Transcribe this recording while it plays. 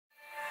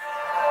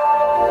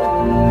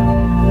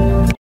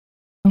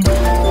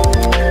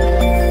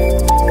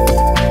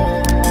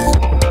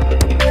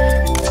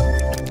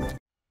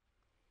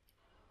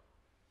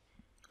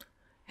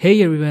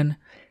Hey everyone,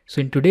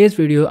 so in today's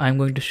video I'm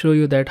going to show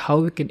you that how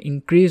we can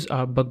increase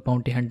our bug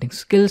bounty hunting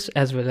skills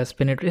as well as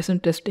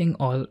penetration testing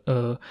or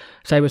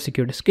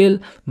cybersecurity skill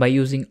by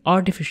using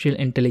artificial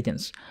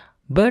intelligence.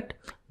 But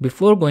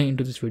before going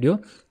into this video,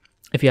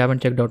 if you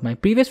haven't checked out my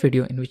previous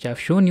video in which I've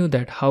shown you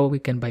that how we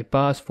can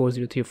bypass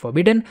 403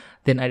 forbidden,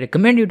 then I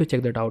recommend you to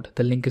check that out.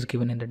 The link is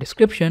given in the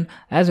description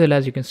as well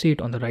as you can see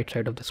it on the right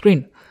side of the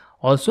screen.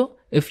 Also,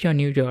 if you're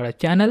new to our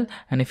channel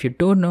and if you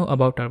don't know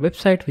about our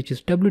website, which is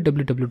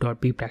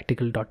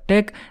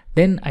www.bepractical.tech,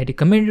 then I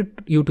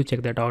recommend you to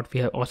check that out.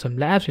 We have awesome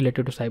labs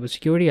related to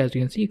cybersecurity. As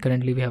you can see,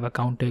 currently we have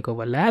account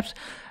takeover labs,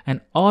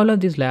 and all of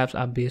these labs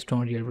are based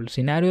on real world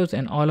scenarios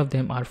and all of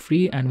them are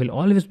free and will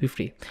always be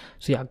free.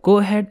 So yeah, go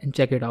ahead and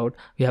check it out.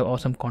 We have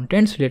awesome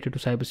contents related to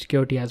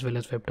cybersecurity as well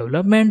as web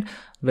development,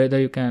 where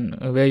you can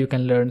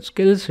learn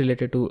skills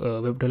related to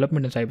web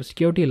development and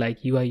cybersecurity,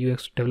 like UI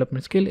UX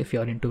development skill if you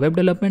are into web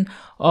development,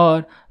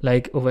 or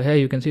like over here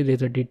you can see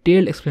there's a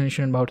detailed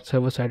explanation about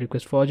server-side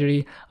request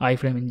forgery,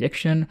 iframe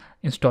injection,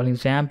 installing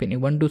XAMPP in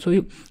Ubuntu. So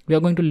we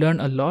are going to learn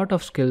a lot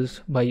of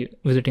skills by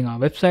visiting our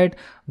website,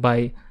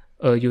 by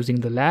using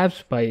the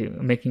labs, by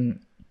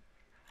making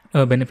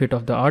a benefit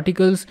of the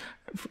articles,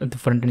 the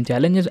front-end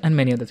challenges, and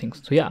many other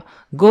things. So yeah,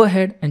 go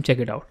ahead and check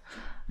it out.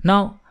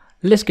 Now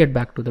let's get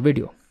back to the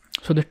video.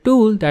 So the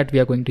tool that we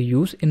are going to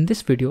use in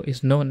this video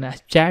is known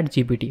as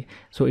ChatGPT.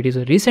 So it is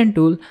a recent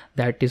tool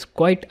that is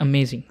quite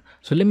amazing.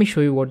 So let me show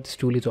you what this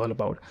tool is all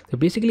about. So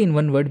basically, in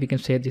one word, we can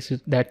say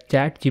that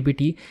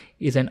ChatGPT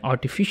is an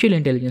artificial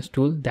intelligence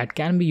tool that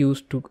can be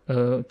used to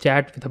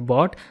chat with a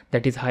bot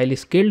that is highly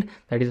skilled,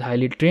 that is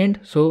highly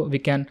trained. So we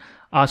can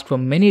ask for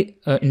many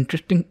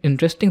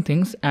interesting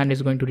things, and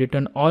it's going to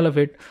return all of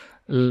it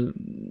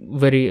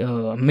very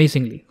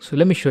amazingly. So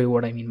let me show you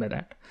what I mean by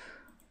that.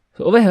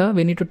 So over here,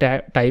 we need to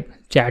type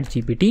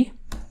ChatGPT,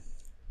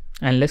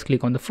 and let's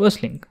click on the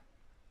first link.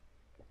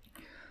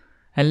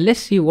 And let's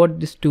see what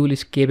this tool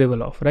is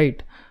capable of,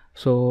 right?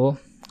 So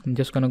I'm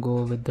just gonna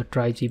go with the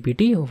try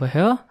GPT over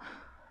here,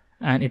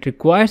 and it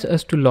requires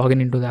us to log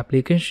in into the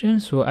application.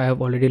 So I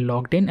have already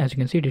logged in. As you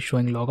can see, it is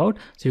showing logout.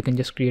 So you can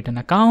just create an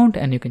account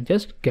and you can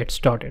just get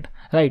started,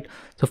 right?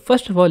 So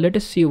first of all, let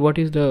us see what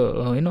is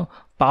the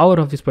power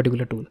of this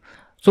particular tool.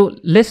 So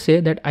let's say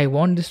that I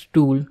want this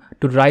tool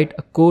to write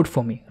a code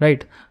for me,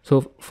 right?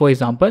 So for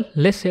example,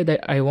 let's say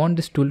that I want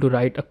this tool to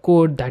write a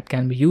code that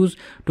can be used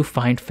to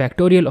find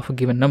factorial of a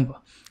given number,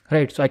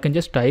 right? So I can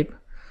just type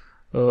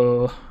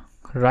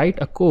write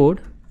a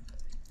code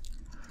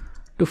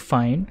to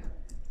find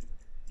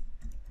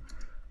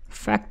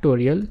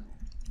factorial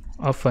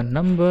of a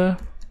number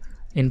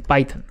in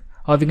Python,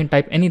 or we can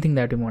type anything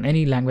that you want,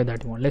 any language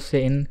that you want. Let's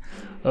say in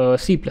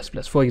C++,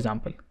 for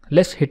example.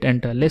 Let's hit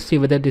enter. Let's see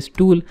whether this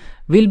tool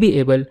will be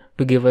able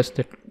to give us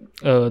the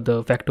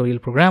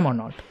factorial program or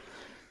not.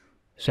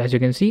 So as you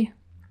can see,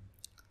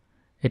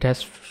 it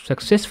has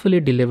successfully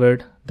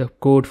delivered the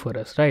code for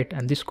us, right?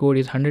 And this code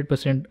is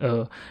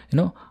 100%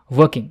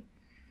 working.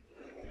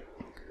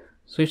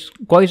 So it's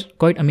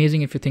quite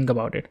amazing if you think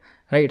about it,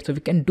 right? So we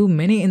can do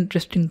many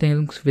interesting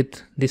things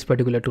with this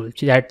particular tool,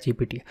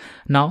 ChatGPT.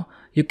 Now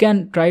you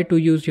can try to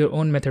use your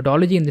own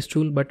methodology in this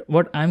tool, but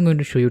what I'm going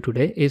to show you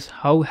today is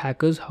how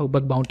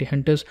bug bounty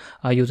hunters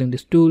are using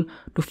this tool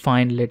to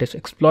find latest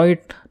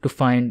exploit, to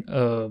find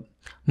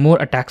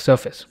more attack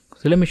surface.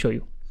 So let me show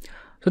you.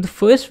 So the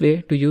first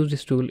way to use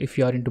this tool, if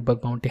you are into bug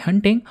bounty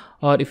hunting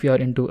or if you are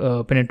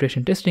into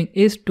penetration testing,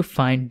 is to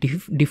find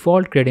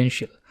default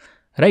credential,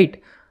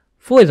 right?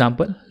 For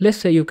example, let's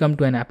say you come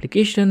to an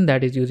application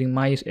that is using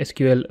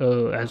MySQL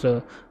as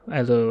a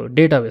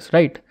database,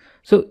 right?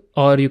 So,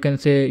 or you can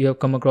say you have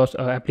come across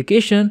an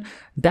application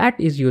that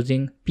is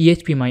using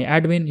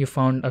phpMyAdmin. You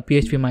found a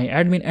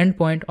phpMyAdmin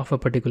endpoint of a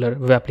particular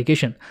web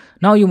application.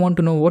 Now you want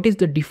to know what is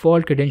the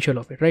default credential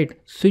of it, right?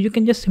 So you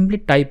can just simply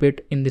type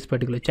it in this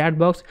particular chat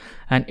box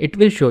and it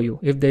will show you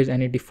if there is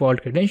any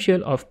default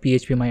credential of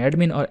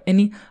phpMyAdmin or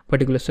any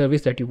particular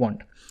service that you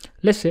want.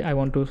 Let's say I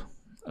want to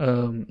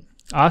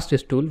ask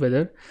this tool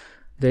whether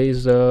there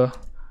is a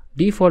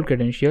default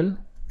credential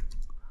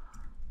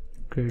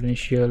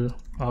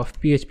of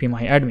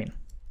phpMyAdmin.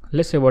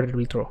 Let's say what it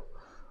will throw.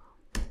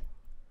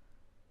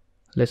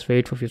 Let's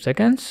wait for a few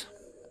seconds.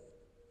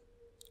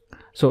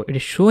 So it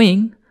is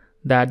showing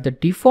that the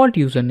default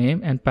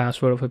username and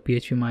password of a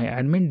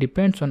phpMyAdmin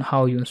depends on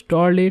how you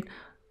install it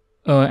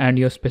and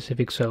your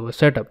specific server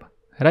setup,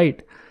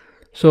 right?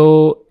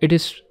 So it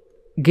is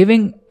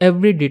giving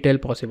every detail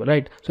possible,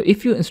 right? So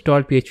if you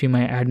install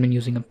phpMyAdmin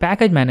using a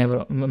package manager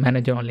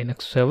on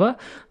Linux server,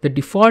 the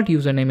default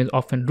username is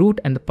often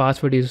root and the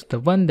password is the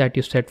one that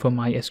you set for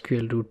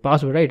MySQL root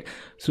password, right?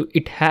 So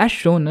it has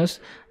shown us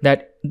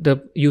that the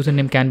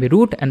username can be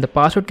root and the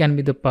password can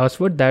be the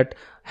password that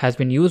has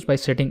been used by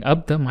setting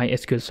up the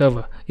MySQL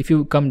server. If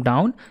you come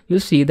down, you'll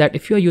see that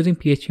if you are using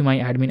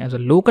phpMyAdmin as a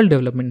local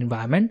development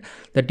environment,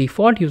 the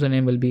default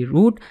username will be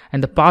root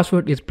and the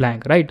password is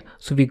blank, right?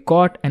 So we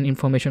got an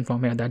information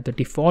from here that the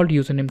default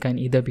username can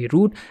either be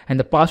root and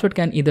the password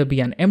can either be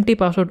an empty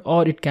password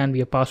or it can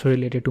be a password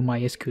related to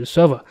MySQL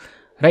server,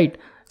 right?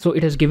 So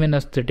it has given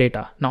us the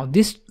data. Now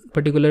this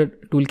particular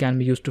tool can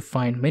be used to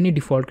find many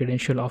default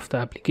credentials of the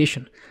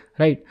application,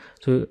 right?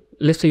 So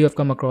let's say you have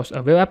come across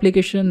a web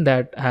application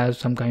that has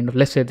some kind of,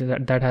 let's say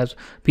that has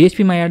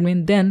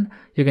phpMyAdmin, then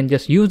you can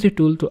just use the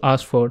tool to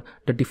ask for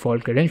the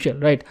default credential,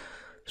 right?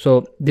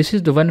 So this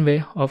is the one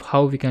way of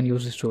how we can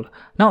use this tool.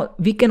 Now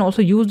we can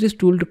also use this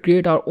tool to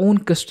create our own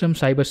custom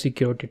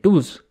cybersecurity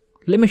tools.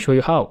 Let me show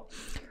you how.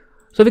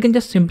 So we can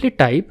just simply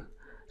type,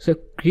 so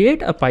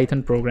create a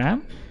Python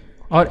program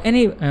or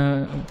any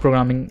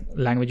programming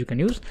language you can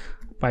use,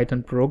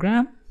 Python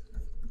program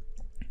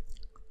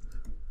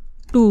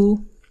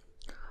to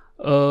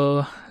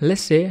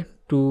let's say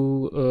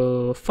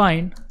to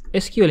find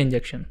SQL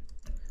injection,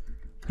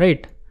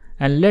 right?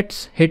 And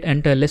let's hit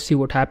enter. Let's see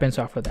what happens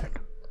after that,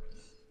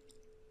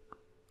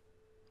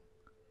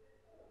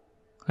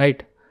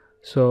 right?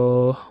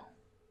 So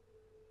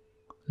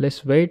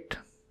let's wait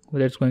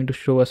whether it's going to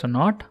show us or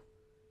not.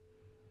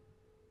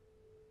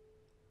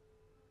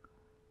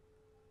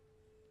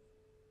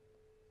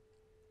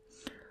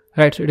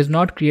 Right, so it is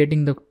not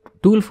creating the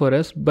tool for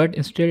us, but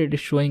instead it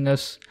is showing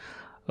us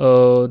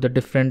the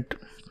different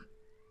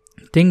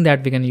thing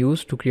that we can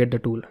use to create the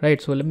tool, right?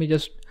 So let me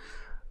just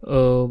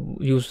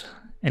use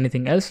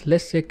anything else.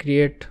 Let's say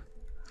create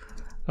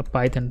a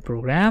Python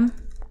program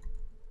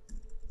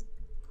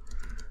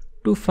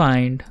to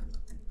find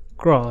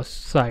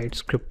cross-site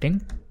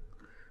scripting,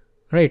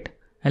 right?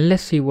 And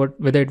let's see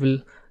whether it will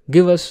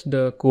give us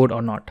the code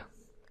or not.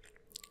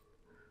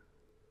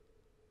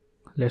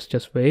 Let's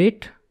just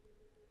wait.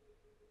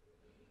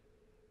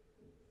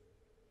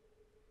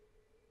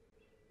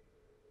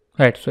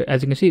 Right, so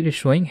as you can see, it is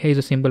showing here is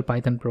a simple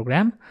Python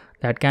program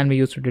that can be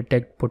used to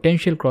detect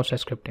potential cross-site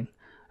scripting.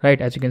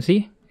 Right, as you can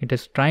see, it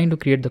is trying to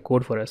create the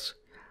code for us.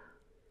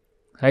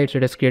 Right, so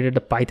it has created a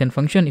Python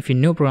function. If you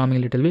know programming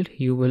a little bit,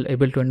 you will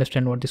able to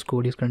understand what this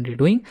code is currently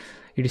doing.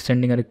 It is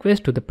sending a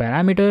request to the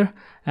parameter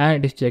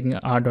and it is checking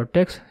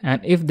r.text,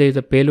 and if there is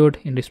a payload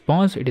in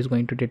response, it is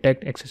going to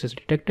detect access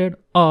detected,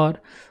 or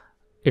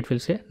it will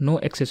say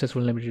no access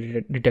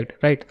vulnerability detected,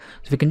 right?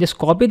 So we can just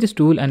copy this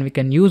tool and we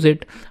can use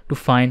it to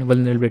find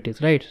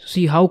vulnerabilities, right?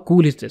 See how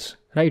cool is this,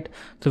 right?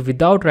 So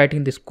without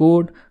writing this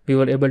code, we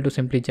were able to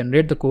simply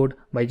generate the code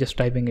by just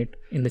typing it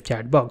in the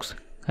chat box,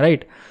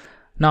 right?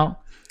 Now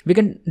we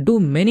can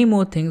do many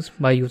more things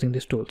by using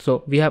this tool.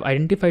 So we have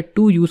identified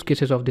two use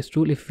cases of this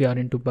tool if we are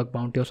into bug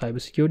bounty or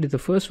cybersecurity. The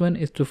first one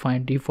is to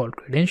find default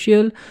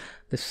credential.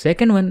 The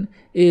second one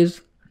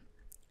is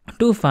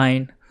to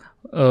find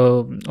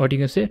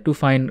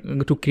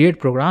to create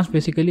programs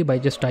basically by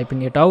just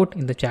typing it out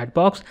in the chat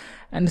box.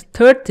 And the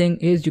third thing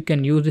is you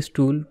can use this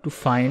tool to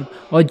find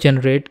or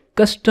generate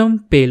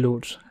custom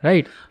payloads,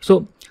 right?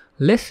 So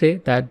let's say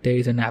that there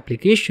is an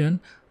application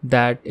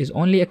that is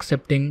only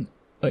accepting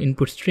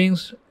input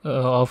strings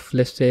of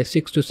let's say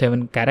 6 to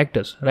 7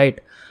 characters,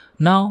 right?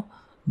 Now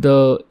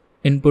the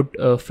input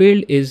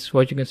field is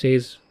what you can say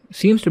is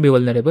seems to be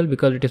vulnerable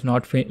because it is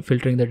not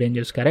filtering the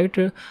dangerous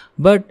character,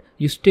 but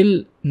you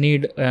still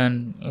need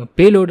a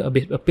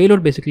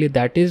payload basically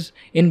that is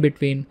in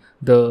between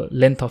the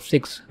length of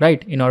 6,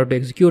 right, in order to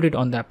execute it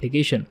on the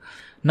application.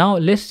 Now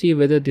let's see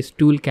whether this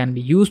tool can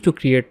be used to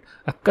create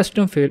a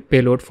custom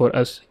payload for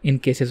us in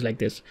cases like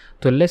this.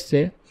 So let's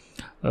say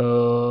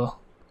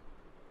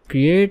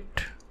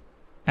create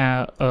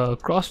a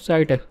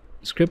cross-site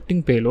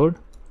scripting payload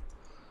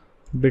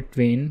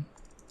between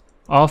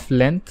of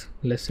length,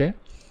 let's say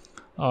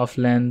of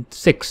length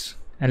 6,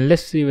 and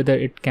let's see whether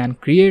it can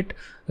create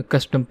a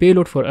custom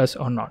payload for us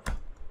or not.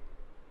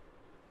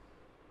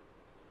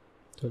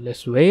 So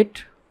let's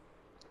wait.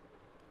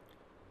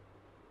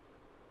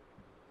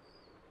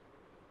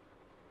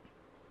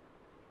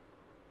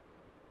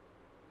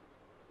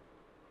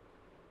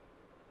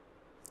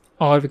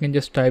 Or we can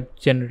just type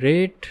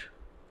generate.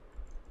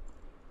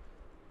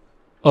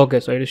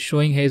 Okay, so it is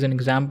showing here is an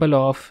example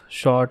of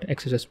short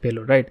XSS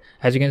payload, right?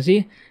 As you can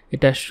see,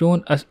 it has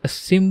shown us a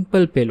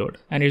simple payload,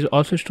 and it is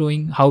also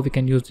showing how we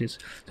can use this.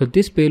 So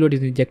this payload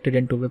is injected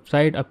into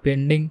website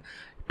appending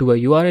to a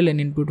URL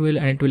and input field,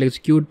 and it will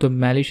execute the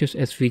malicious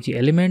SVG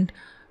element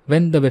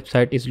when the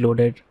website is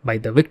loaded by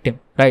the victim,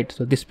 right?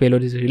 So this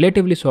payload is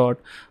relatively short,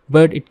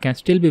 but it can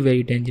still be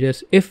very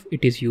dangerous if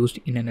it is used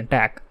in an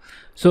attack.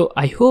 So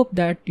I hope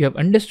that you have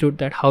understood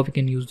that how we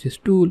can use this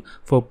tool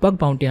for bug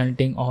bounty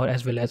hunting or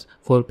as well as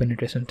for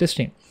penetration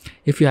testing.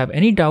 If you have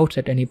any doubts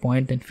at any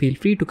point, then feel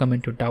free to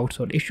comment your doubts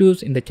or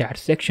issues in the chat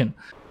section.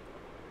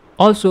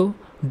 Also,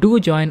 do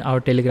join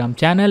our Telegram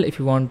channel if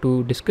you want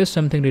to discuss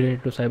something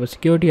related to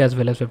cybersecurity as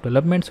well as web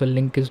development. So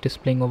link is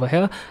displaying over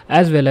here,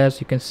 as well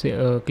as you can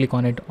click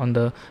on it on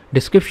the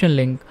description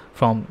link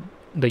from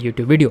the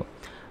YouTube video,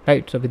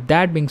 right? So with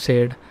that being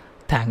said,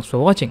 thanks for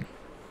watching.